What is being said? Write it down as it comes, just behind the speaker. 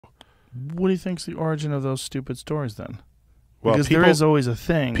What do you think's the origin of those stupid stories then? Well, Because there is always a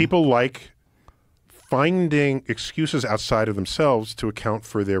thing. People like finding excuses outside of themselves to account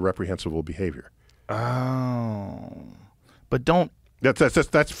for their reprehensible behavior. Oh, but don't.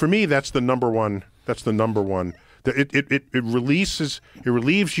 That's for me. That's the number one. That's the number one. It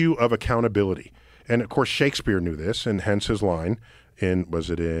relieves you of accountability. And of course, Shakespeare knew this, and hence his line in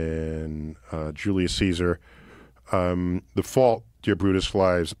Julius Caesar, the fault, dear Brutus,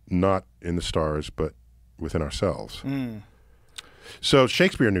 lies not in the stars, but within ourselves. Mm. So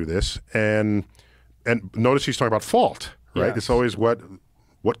Shakespeare knew this, and notice he's talking about fault, right? Yes. It's always what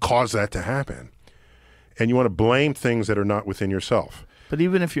caused that to happen. And you want to blame things that are not within yourself. But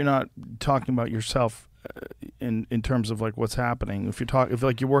even if you're not talking about yourself in terms of like what's happening, if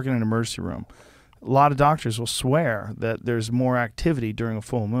you're working in an emergency room, a lot of doctors will swear that there's more activity during a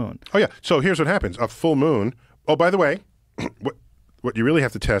full moon. Oh yeah. So here's what happens: a full moon. Oh, by the way, what you really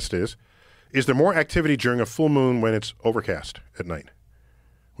have to test is there more activity during a full moon when it's overcast at night,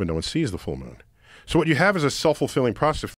 when no one sees the full moon? So what you have is a self-fulfilling